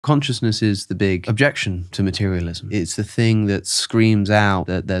Consciousness is the big objection to materialism. It's the thing that screams out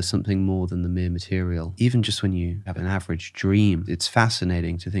that there's something more than the mere material. Even just when you have an average dream, it's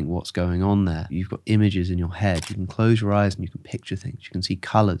fascinating to think what's going on there. You've got images in your head. You can close your eyes and you can picture things. You can see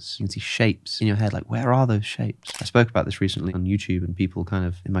colors. You can see shapes in your head. Like, where are those shapes? I spoke about this recently on YouTube, and people kind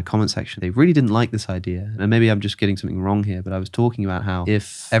of, in my comment section, they really didn't like this idea. And maybe I'm just getting something wrong here, but I was talking about how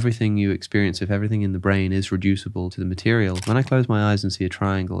if everything you experience, if everything in the brain is reducible to the material, when I close my eyes and see a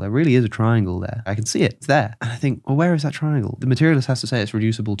triangle, there really is a triangle there. I can see it. It's there. And I think, well, where is that triangle? The materialist has to say it's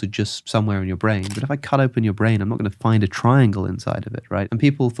reducible to just somewhere in your brain. But if I cut open your brain, I'm not going to find a triangle inside of it, right? And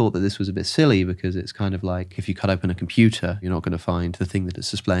people thought that this was a bit silly because it's kind of like if you cut open a computer, you're not going to find the thing that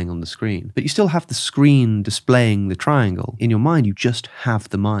it's displaying on the screen. But you still have the screen displaying the triangle. In your mind, you just have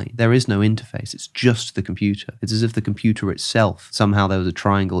the mind. There is no interface. It's just the computer. It's as if the computer itself, somehow there was a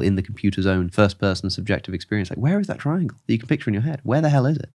triangle in the computer's own first-person subjective experience. Like, where is that triangle that you can picture in your head? Where the hell is it?